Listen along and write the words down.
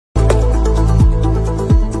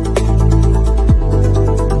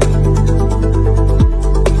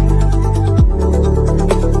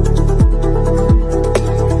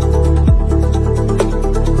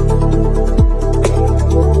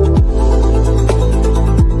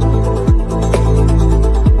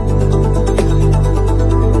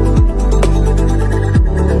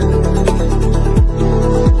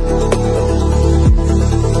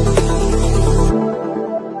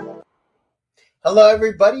Hello,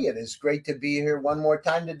 everybody. It is great to be here one more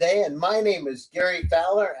time today. And my name is Gary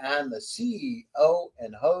Fowler. I'm the CEO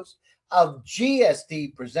and host of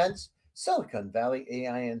GSD Presents Silicon Valley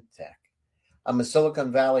AI and Tech. I'm a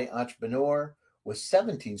Silicon Valley entrepreneur with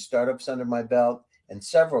 17 startups under my belt and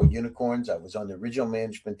several unicorns. I was on the original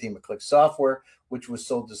management team of Click Software, which was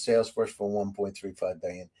sold to Salesforce for $1.35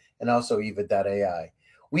 billion, and also Eva.ai.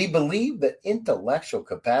 We believe that intellectual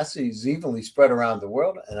capacity is evenly spread around the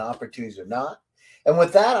world and opportunities are not. And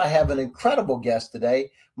with that, I have an incredible guest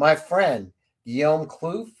today, my friend Guillaume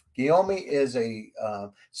Klouf. Guillaume is a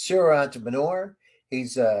serial entrepreneur.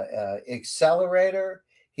 He's an accelerator.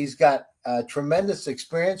 He's got tremendous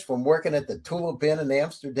experience from working at the Tulip Inn in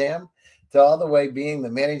Amsterdam to all the way being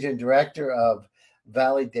the managing director of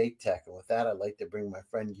Validate Tech. And with that, I'd like to bring my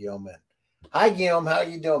friend Guillaume in. Hi, Guillaume. How are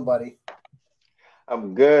you doing, buddy?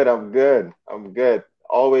 I'm good. I'm good. I'm good.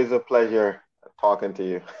 Always a pleasure talking to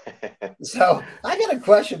you. So I got a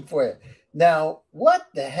question for you. Now, what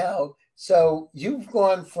the hell? So you've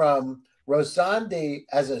gone from Rosandi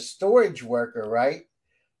as a storage worker, right?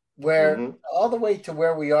 Where hmm all the way to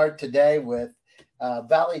where we are today with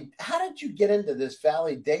Valley. How did you get into this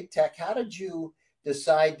Valley Date Tech? How did you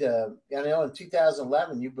decide to? I know in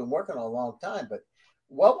 2011 you've been working a long time, but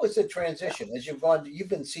what was the transition as you've gone? You've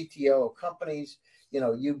been CTO of companies.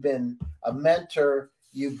 You've been a mentor.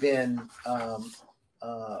 You've been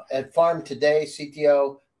at Farm Today,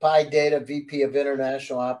 CTO, Pi Data, VP of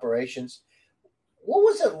International Operations. What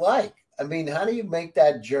was it like? I mean, how do you make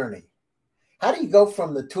that journey? How do you go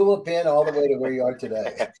from the Tulip Inn all the way to where you are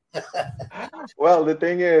today? Well, the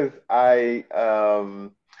thing is, I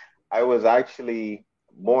was actually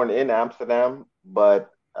born in Amsterdam,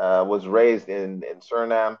 but was raised in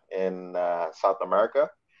Suriname in South America.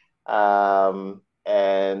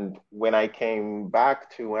 And when I came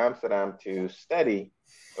back to Amsterdam to study,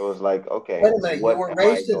 it was like, Wait okay, a minute. You what were am I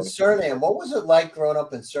raised in going to do Suriname. next? What was it like growing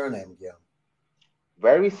up in Suriname, Gil?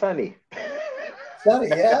 Very sunny. Sunny,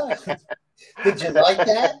 yeah. Did you like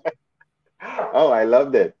that? Oh, I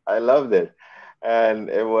loved it. I loved it. And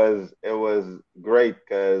it was great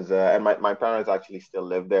because and my parents actually still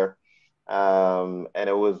live there. And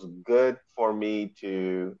it was good for me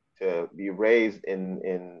to be raised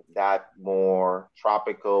in that more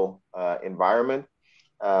tropical environment.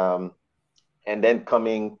 Um, and then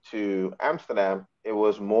coming to Amsterdam, it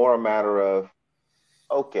was more a matter of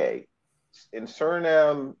okay, in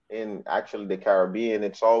Suriname, in actually the Caribbean,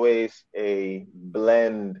 it's always a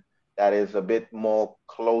blend that is a bit more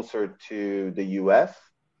closer to the US.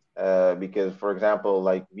 Because, for example,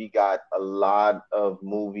 like we got a lot of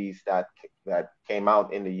movies that came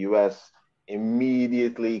out in the US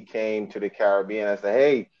immediately came to the Caribbean and said,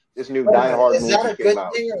 "Hey, this new Wait a Die minute. Hard Is that movie a came good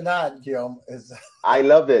out." thing or not, Gil? Is I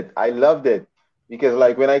loved it. I loved it because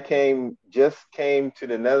like when I came to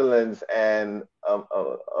the Netherlands and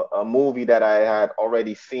a movie that I had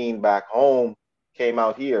already seen back home came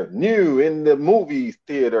out here, new in the movie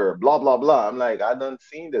theater, blah blah blah. I'm like, I done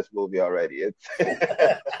seen this movie already. It's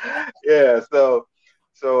yeah. So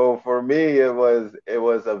for me, it was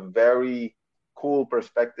a very cool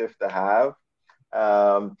perspective to have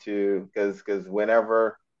to because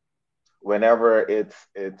whenever it's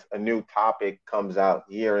a new topic comes out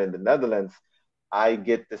here in the Netherlands, I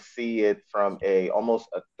get to see it from a almost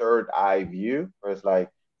a third eye view, where it's like,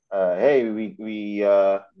 hey, we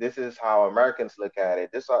this is how Americans look at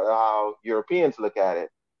it. This is how Europeans look at it.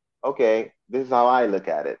 Okay, this is how I look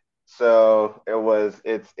at it. So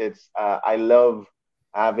it's I love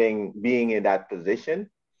having being in that position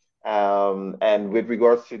and with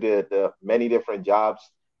regards to the many different jobs,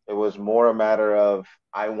 it was more a matter of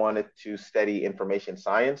I wanted to study information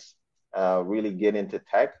science, really get into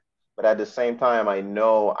tech. But at the same time, I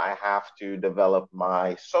know I have to develop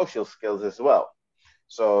my social skills as well.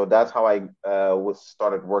 So that's how I was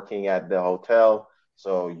started working at the hotel.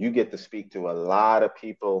 So you get to speak to a lot of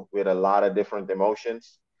people with a lot of different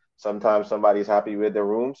emotions. Sometimes somebody's happy with their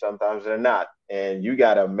room, sometimes they're not, and you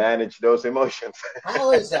got to manage those emotions.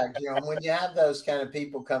 how is that, Gil, when you have those kind of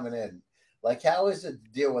people coming in? Like, how is it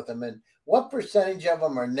to deal with them? And what percentage of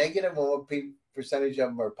them are negative and what percentage of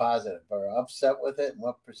them are positive or upset with it? And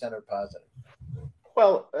what percent are positive?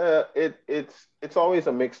 Well, it's always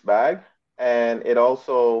a mixed bag, and it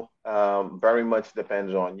also very much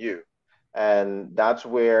depends on you, and that's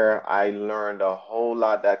where I learned a whole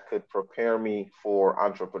lot that could prepare me for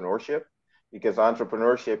entrepreneurship, because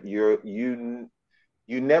entrepreneurship you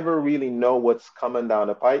never really know what's coming down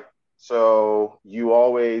the pipe, so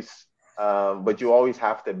but you always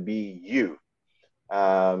have to be you,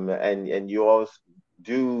 and you always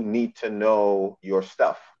do need to know your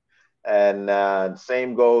stuff. And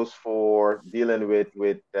same goes for dealing with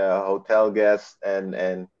hotel guests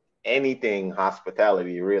and anything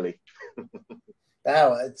hospitality, really.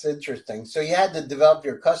 Wow, it's interesting. So you had to develop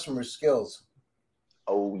your customer skills.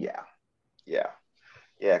 Oh yeah, yeah,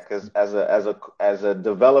 yeah. Because as a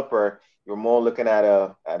developer, you're more looking at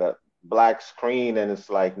a black screen, and it's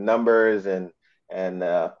like numbers and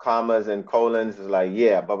commas and colons. Is like,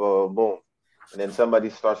 yeah, blah blah blah, boom. And then somebody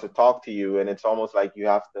starts to talk to you, and it's almost like you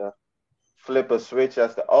have to flip a switch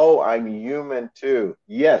as to, oh, I'm human too.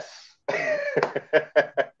 Yes.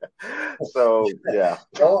 So yeah.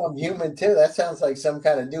 Oh, I'm human too. That sounds like some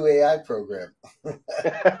kind of new AI program.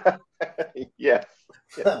 Yes.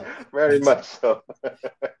 Yeah, very much so.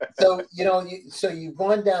 So so you've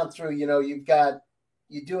gone down through. You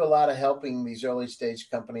do a lot of helping these early stage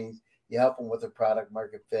companies. You help them with a product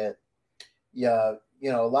market fit. Yeah,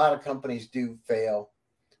 a lot of companies do fail.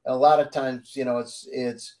 A lot of times,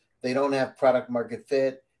 it's they don't have product market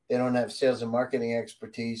fit. They don't have sales and marketing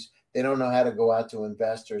expertise. They don't know how to go out to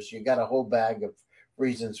investors. You got a whole bag of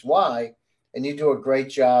reasons why, and you do a great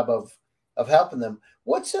job of helping them.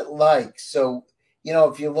 What's it like? So,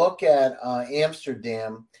 if you look at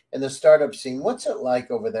Amsterdam and the startup scene, what's it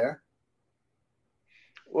like over there?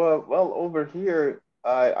 Well, over here,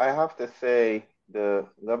 I have to say the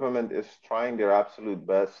government is trying their absolute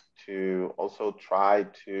best to also try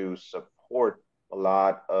to support a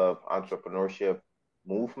lot of entrepreneurship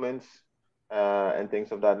movements and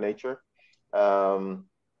things of that nature. Um,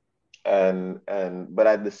 but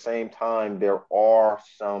at the same time, there are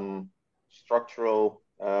some structural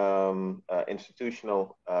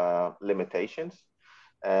institutional limitations,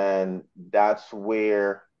 and that's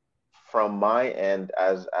where, from my end,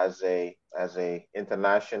 as a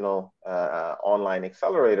international online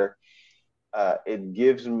accelerator, it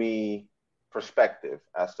gives me perspective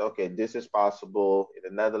as to, okay, this is possible in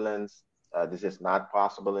the Netherlands, this is not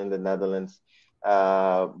possible in the Netherlands.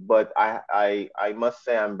 But I must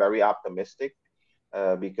say I'm very optimistic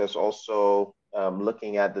because also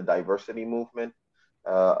looking at the diversity movement,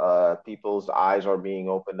 people's eyes are being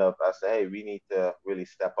opened up as, hey, we need to really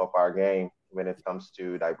step up our game when it comes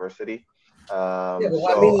to diversity. Yeah,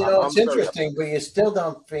 well, I So mean, I'm it's very interesting, but optimistic. you still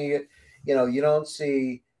don't feel, you don't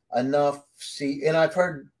see enough. And I've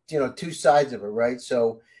heard, two sides of it, right?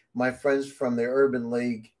 So my friends from the Urban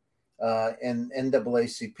League and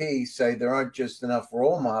NAACP say there aren't just enough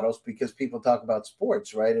role models because people talk about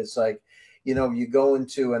sports, right? It's like, you go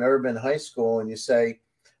into an urban high school and you say,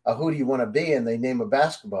 who do you want to be? And they name a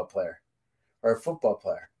basketball player or a football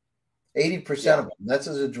player. 80% Yeah, of them. That's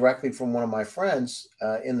directly from one of my friends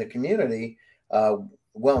in the community, uh,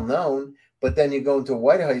 well known. But then you go into a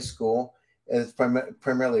white high school, and it's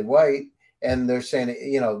primarily white, and they're saying,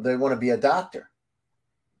 they want to be a doctor,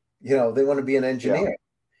 they want to be an yeah, engineer.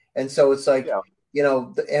 And so it's like, yeah.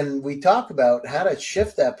 and we talk about how to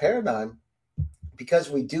shift that paradigm because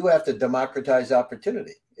we do have to democratize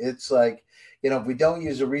opportunity. It's like, if we don't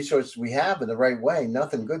use the resources we have in the right way,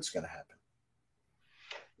 nothing good's going to happen.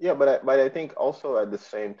 Yeah, but I think also at the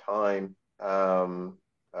same time,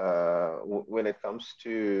 when it comes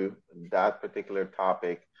to that particular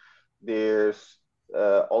topic, there's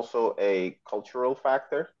also a cultural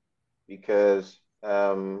factor because,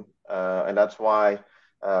 and that's why,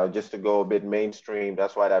 just to go a bit mainstream,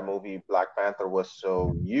 that's why that movie Black Panther was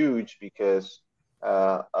so huge because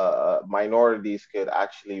minorities could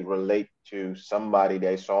actually relate to somebody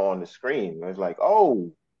they saw on the screen. It was like,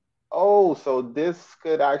 oh, so this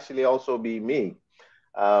could actually also be me.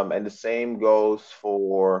 And the same goes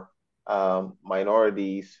for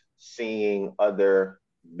minorities seeing other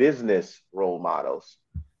business role models,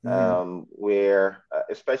 Mm-hmm. where,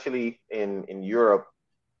 especially in Europe,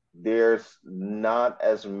 there's not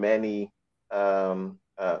as many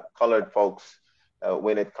colored folks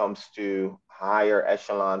when it comes to higher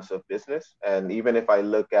echelons of business. And even if I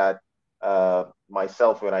look at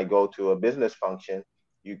myself when I go to a business function,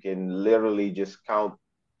 you can literally just count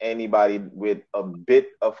anybody with a bit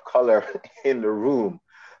of color in the room.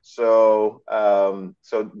 So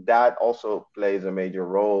that also plays a major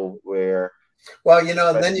role where, Well,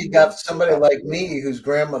 and then especially you when got things somebody have to like do me whose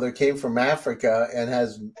grandmother came from Africa and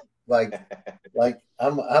has like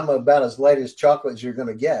I'm about as light as chocolate as you're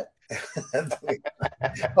gonna get.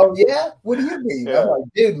 Oh yeah? What do you mean? I'm yeah, like,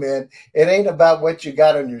 dude, man, it ain't about what you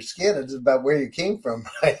got on your skin, it's about where you came from,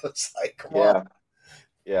 right? It's like, come on, yeah,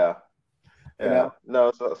 yeah. you Yeah, know?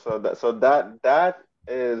 no, so that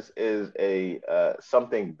is a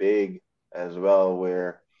something big as well,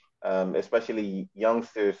 where especially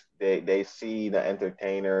youngsters, they see the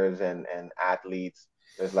entertainers and athletes.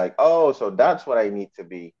 It's like, oh, so that's what I need to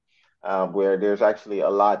be. where there's actually a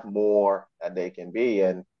lot more that they can be.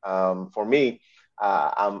 And for me,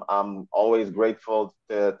 I'm always grateful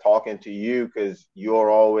to talking to you because you're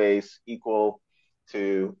always equal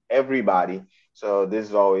to everybody. So this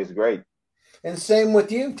is always great. And same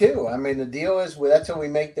with you too. I mean, the deal is that's how we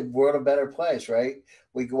make the world a better place, right?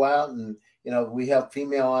 We go out and we help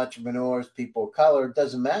female entrepreneurs, people of color. It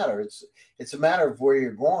doesn't matter. It's a matter of where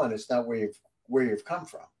you're going. It's not where you've come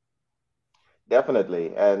from.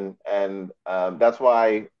 Definitely, and that's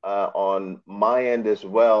why on my end as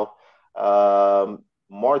well,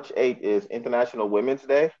 March 8th is International Women's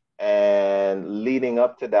Day, and leading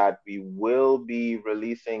up to that, we will be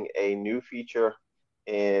releasing a new feature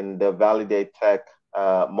in the Validate Tech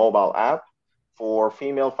mobile app for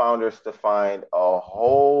female founders to find a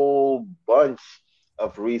whole bunch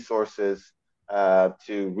of resources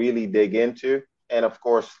to really dig into. And of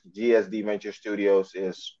course, GSD Venture Studios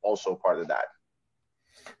is also part of that.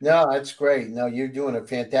 No, that's great. No, you're doing a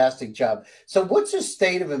fantastic job. So, what's the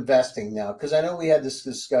state of investing now? Because I know we had this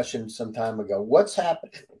discussion some time ago. What's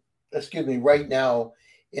happening? Excuse me, right now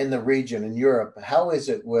in the region in Europe. How is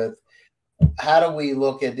it with? How do we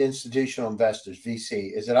look at institutional investors,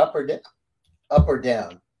 VC? Is it up or down? Up or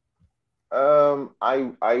down?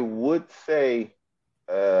 I would say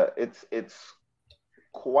it's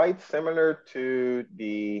quite similar to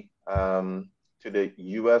the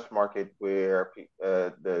U.S. market where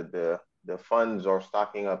the funds are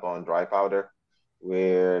stocking up on dry powder,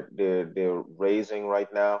 where they're raising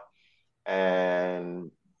right now, and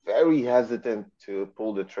very hesitant to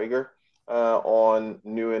pull the trigger on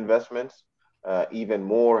new investments, even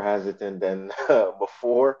more hesitant than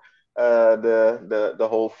before the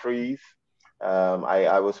whole freeze.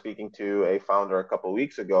 I was speaking to a founder a couple of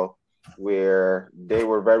weeks ago where they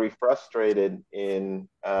were very frustrated in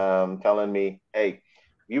telling me, hey,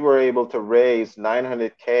 we were able to raise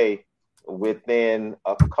 900K within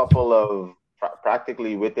a couple of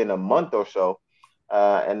practically within a month or so.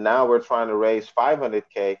 And now we're trying to raise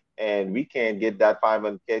 500K and we can't get that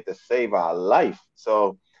 500K to save our life.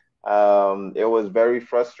 So it was very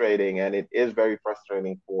frustrating, and it is very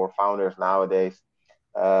frustrating for founders nowadays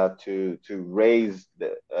to raise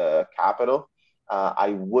the capital. I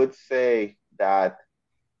would say that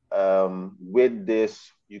with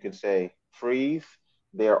this, you can say freeze,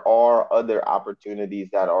 there are other opportunities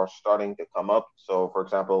that are starting to come up. So, for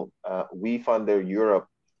example, WeFunder Europe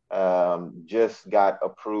just got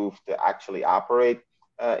approved to actually operate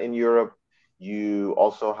in Europe. You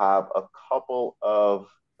also have a couple of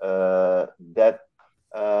debt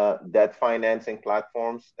debt financing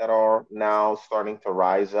platforms that are now starting to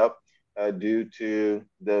rise up due to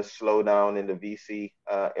the slowdown in the VC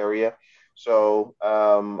area. So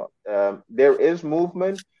there is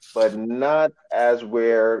movement, but not as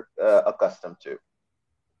we're accustomed to.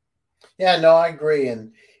 Yeah, no, I agree.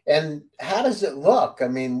 And how does it look? I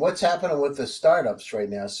mean, what's happening with the startups right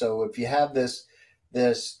now? So if you have this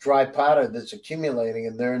dry powder that's accumulating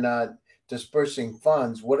and they're not dispersing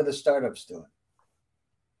funds, what are the startups doing?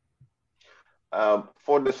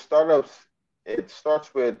 For the startups, it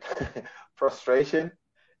starts with frustration,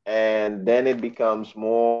 and then it becomes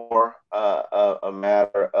more a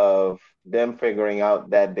matter of them figuring out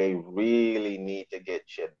that they really need to get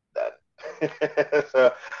shit done.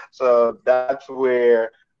 so, so that's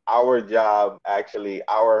where our job, actually,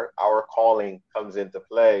 our calling comes into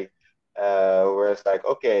play, where it's like,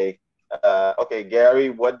 okay, Gary,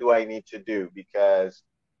 what do I need to do? Because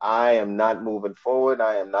I am not moving forward.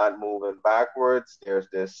 I am not moving backwards. There's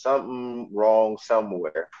something wrong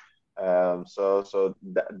somewhere. That's the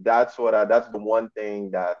one thing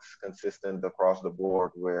that's consistent across the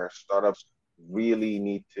board, where startups really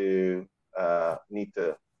need to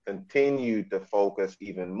continue to focus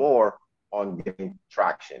even more on getting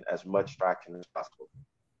traction, as much traction as possible.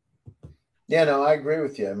 Yeah, no, I agree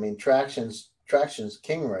with you. I mean, traction's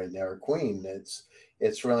king right now, or queen.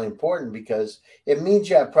 It's really important because it means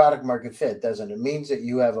you have product market fit, doesn't it? It means that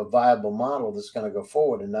you have a viable model that's going to go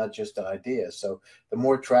forward and not just an idea. So the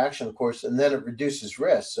more traction, of course, and then it reduces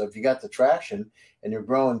risk. So if you got the traction and you're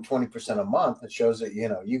growing 20% a month, it shows that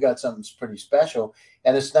you got something pretty special,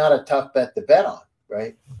 and it's not a tough bet to bet on,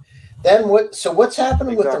 right? Then what? So what's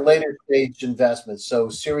happening with the Exactly. later stage investments? So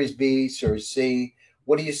Series B, Series C.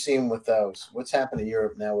 What are you seeing with those? What's happening in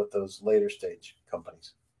Europe now with those later stage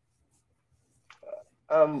companies?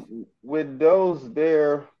 With those,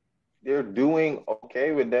 they're doing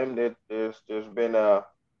okay with them. There's been a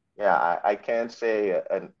yeah, I can't say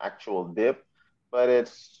an actual dip, but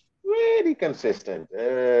it's pretty consistent.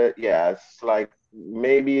 Yeah, it's like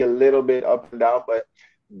maybe a little bit up and down, but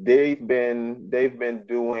they've been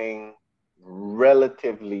doing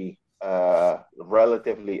relatively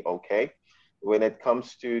relatively okay. When it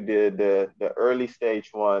comes to the early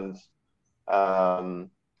stage ones,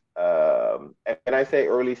 um, and I say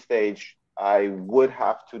early stage, I would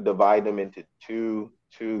have to divide them into two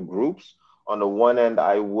groups. On the one end,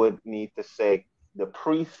 I would need to say the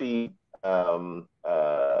pre-seed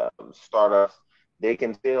startups, they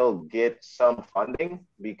can still get some funding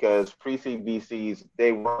because pre-seed VCs,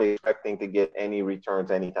 they weren't expecting to get any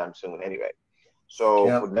returns anytime soon anyway. So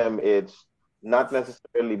Yeah. for them, it's not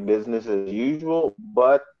necessarily business as usual,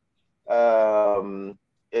 but um,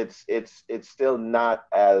 it's still not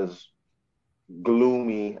as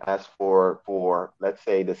gloomy as for let's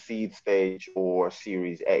say the seed stage or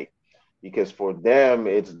Series A, because for them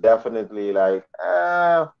it's definitely like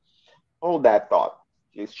hold that thought.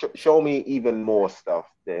 Show me even more stuff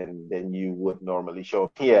than you would normally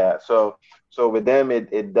show. Yeah, so with them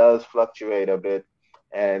it does fluctuate a bit,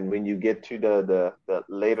 and when you get to the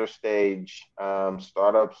later stage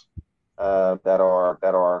startups that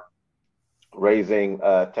are raising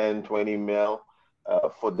 10, 20 mil.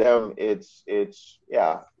 For them, it's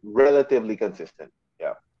yeah, relatively consistent.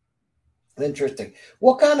 Yeah. Interesting.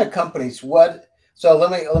 What kind of companies? What? So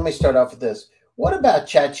let me start off with this. What about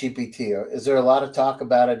ChatGPT? Is there a lot of talk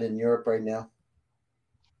about it in Europe right now?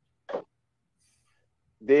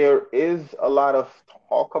 There is a lot of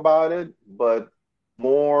talk about it, but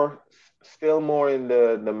more, still more in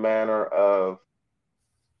the manner of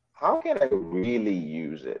how can I really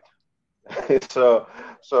use it? so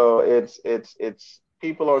so it's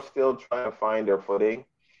people are still trying to find their footing.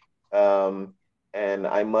 Um, and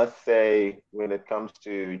I must say, when it comes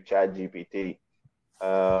to ChatGPT,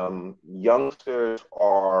 youngsters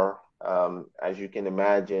are, as you can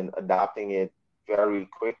imagine, adopting it very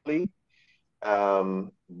quickly.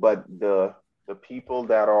 But the people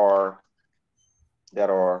that are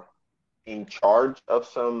in charge of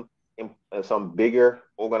some bigger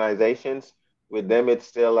organizations, with them it's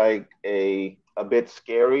still like a bit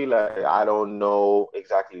scary. Like I don't know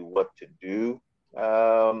exactly what to do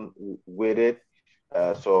with it.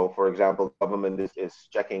 So, for example, government is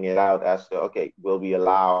checking it out as to, okay, will we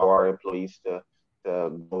allow our employees to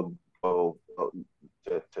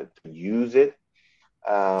use it,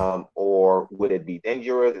 or would it be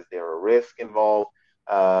dangerous? Is there a risk involved?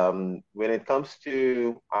 When it comes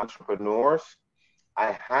to entrepreneurs,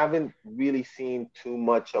 I haven't really seen too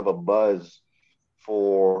much of a buzz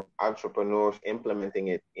for entrepreneurs implementing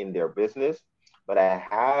it in their business, but I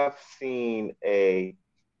have seen a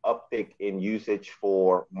uptick in usage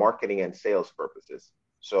for marketing and sales purposes.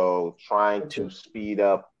 So trying to speed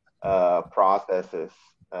up processes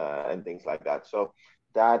and things like that. So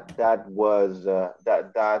that's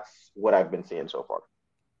what I've been seeing so far.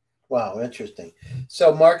 Wow, interesting.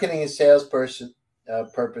 So marketing and sales person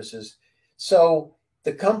purposes. So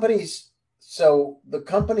the companies, the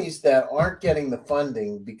companies that aren't getting the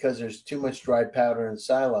funding because there's too much dry powder and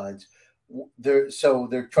sidelines, they're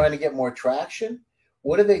trying to get more traction.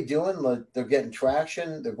 What are they doing? Like, they're getting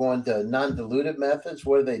traction. They're going to non-dilutive methods.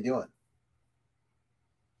 What are they doing?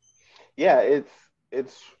 Yeah,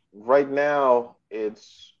 it's right now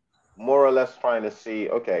it's more or less trying to see,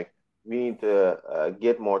 okay, we need to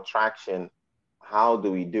get more traction. How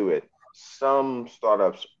do we do it? Some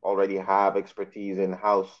startups already have expertise in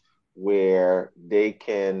house where they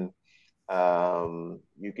can,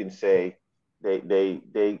 you can say,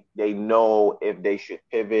 they know if they should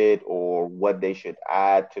pivot or what they should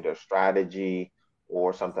add to their strategy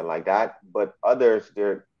or something like that. But others,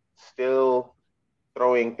 they're still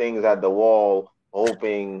throwing things at the wall,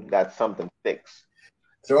 hoping that something sticks.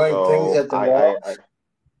 Throwing things So at the wall.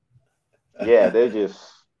 yeah, they're just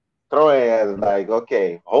throwing as like,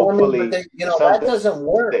 okay, Well, I mean, but hopefully that something doesn't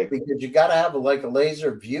work sticks. because you got to have like a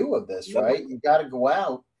laser view of this, Yep, right? You got to go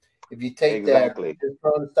out. If you take that exactly. just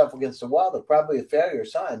throwing stuff against the wall, they're probably a failure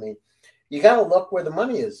sign. I mean, you got to look where the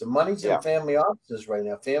money is. The money's in Yeah, family offices right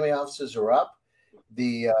now. Family offices are up.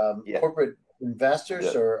 The yeah, corporate investors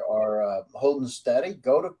yeah, are holding steady.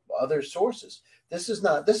 Go to other sources. This is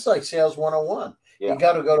not. This is like sales 101. You yeah,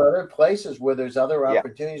 got to go to other places where there's other yeah,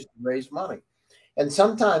 opportunities to raise money. And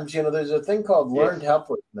sometimes, there's a thing called learned yes.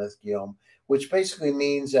 helplessness, Guillaume, which basically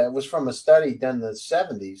means that it was from a study done in the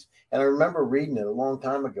 70s. And I remember reading it a long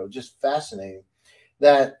time ago, just fascinating,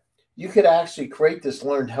 that you could actually create this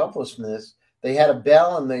learned helplessness. They had a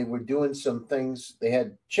bell and they were doing some things. They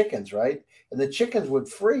had chickens, right? And the chickens would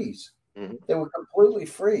freeze. Hmm. They would completely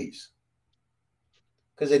freeze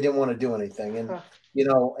because they didn't want to do anything.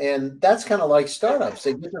 And that's kind of like startups.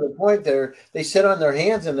 They get to the point they sit on their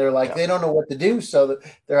hands and they're like Yeah. they don't know what to do. So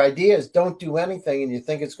their idea is don't do anything, and you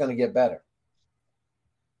think it's going to get better.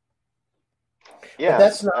 But Yeah,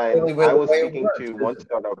 that's not and really I the was way it speaking works, to is one it?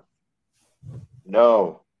 startup.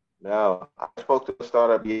 No, no. I spoke to a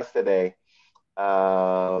startup yesterday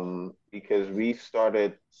because we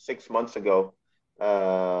started 6 months ago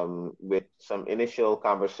with some initial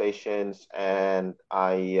conversations, and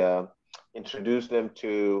I introduced them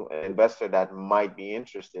to an investor that might be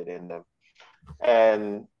interested in them.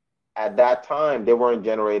 And at that time, they weren't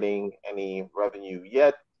generating any revenue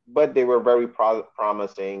yet, but they were very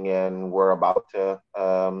promising and were about to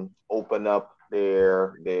open up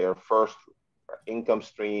their first income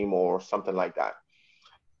stream or something like that.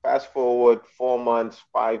 Fast forward 4 months,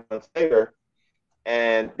 5 months later,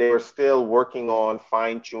 and they were still working on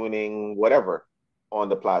fine tuning whatever on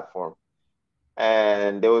the platform.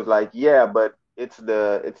 And they was like, yeah, but it's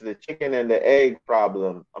the chicken and the egg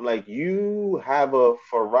problem. I'm like, you have a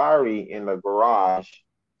Ferrari in the garage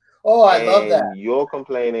Oh, I love that. and you're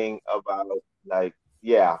complaining about, like,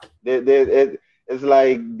 yeah, it's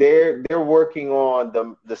like they're working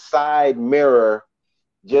on the side mirror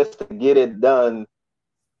just to get it done.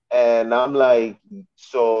 And I'm like,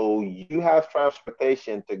 so you have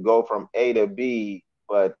transportation to go from A to B,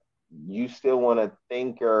 but you still want to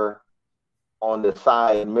tinker on the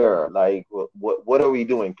side mirror. Like, what are we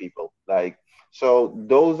doing, people? Like, so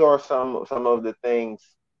those are some of the things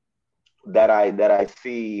that I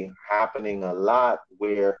see happening a lot,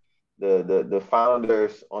 where the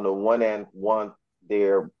founders on the one end want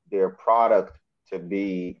their product to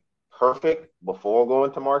be perfect before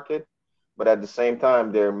going to market, but at the same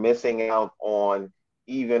time they're missing out on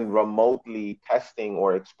even remotely testing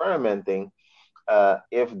or experimenting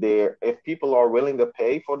if people are willing to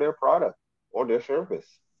pay for their product or their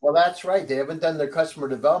service. Well, that's right. They haven't done their customer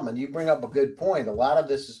development. You bring up a good point. A lot of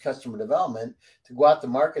this is customer development to go out to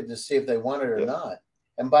market to see if they want it or Yes, not.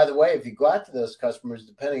 And by the way, if you go out to those customers,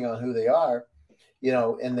 depending on who they are,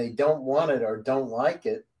 and they don't want it or don't like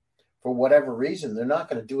it for whatever reason, they're not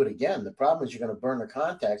going to do it again. The problem is you're going to burn the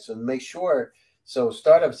contacts and make sure. So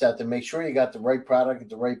startups out there, make sure you got the right product at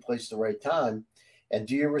the right place, at the right time, and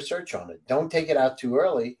do your research on it. Don't take it out too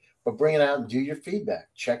early, but bring it out and do your feedback.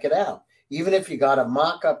 Check it out. Even if you got to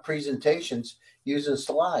mock up presentations using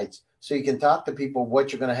slides so you can talk to people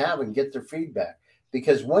what you're going to have and get their feedback.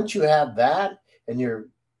 Because once you have that and you're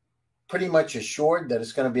pretty much assured that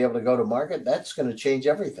it's going to be able to go to market, that's going to change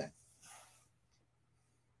everything.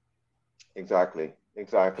 exactly,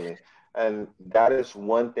 exactly. And that is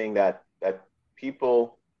one thing that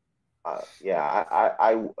people, yeah,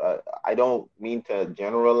 I don't mean to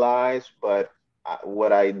generalize, but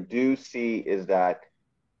what I do see is that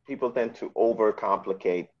people tend to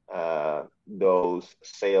overcomplicate those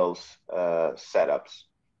sales setups,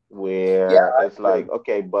 Yeah, where I it's agree. like,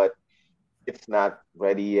 okay, but it's not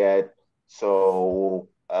ready yet. So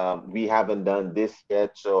we haven't done this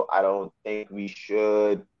yet. So I don't think we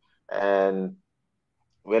should. And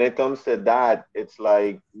when it comes to that, it's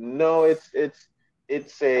like, no, it's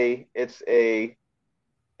a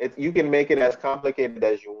you can make it as complicated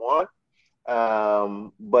as you want,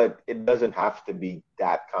 but it doesn't have to be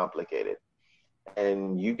that complicated.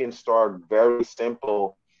 And you can start very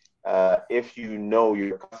simple if you know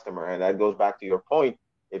your customer. And that goes back to your point.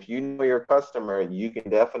 If you know your customer, you can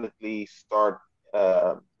definitely start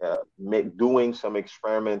doing some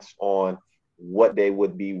experiments on what they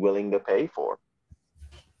would be willing to pay for.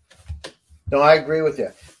 No, I agree with you.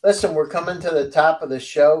 Listen, we're coming to the top of the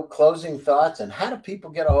show. Closing thoughts, and how do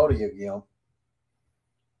people get a hold of you, Guillaume?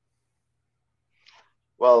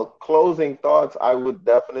 Well, closing thoughts, I would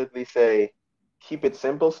definitely say keep it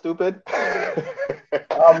simple, stupid.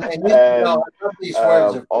 Oh man, And I love these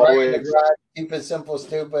words. A Ferrari in the always garage, keep it simple,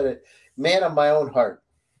 stupid. Man of my own heart.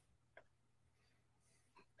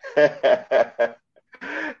 yeah,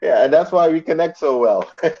 and that's why we connect so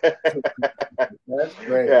well. That's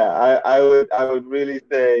great. Yeah, I would really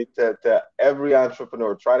say to every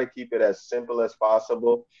entrepreneur, try to keep it as simple as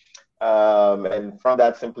possible. And from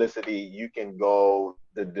that simplicity, you can go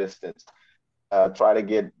the distance. Try to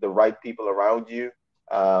get the right people around you,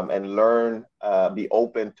 and learn, be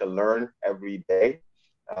open to learn every day,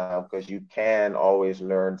 because you can always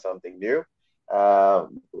learn something new.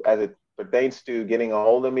 As it pertains to getting a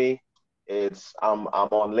hold of me, I'm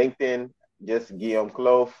on LinkedIn, just Guillaume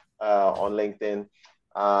Clove on LinkedIn.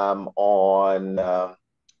 On the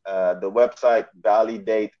website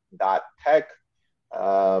validate.tech,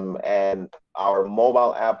 and our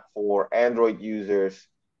mobile app for Android users.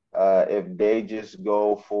 If they just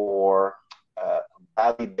go for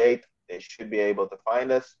Validate, they should be able to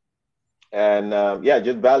find us. And yeah,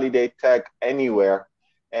 just Validate Tech anywhere,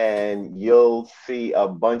 and you'll see a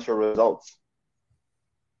bunch of results.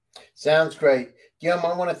 Sounds great. Guillaume,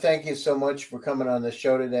 I want to thank you so much for coming on the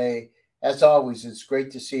show today. As always, it's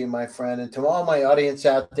great to see you, my friend. And to all my audience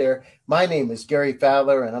out there, my name is Gary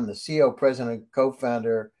Fowler, and I'm the CEO, president, and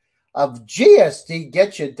co-founder of GSD,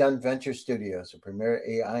 Get You Done Venture Studios, a premier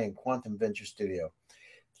AI and quantum venture studio.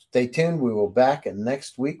 Stay tuned. We will be back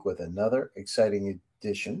next week with another exciting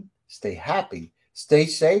edition. Stay happy, stay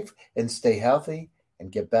safe, and stay healthy,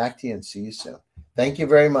 and get back to you and see you soon. Thank you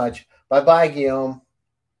very much. Bye-bye, Guillaume.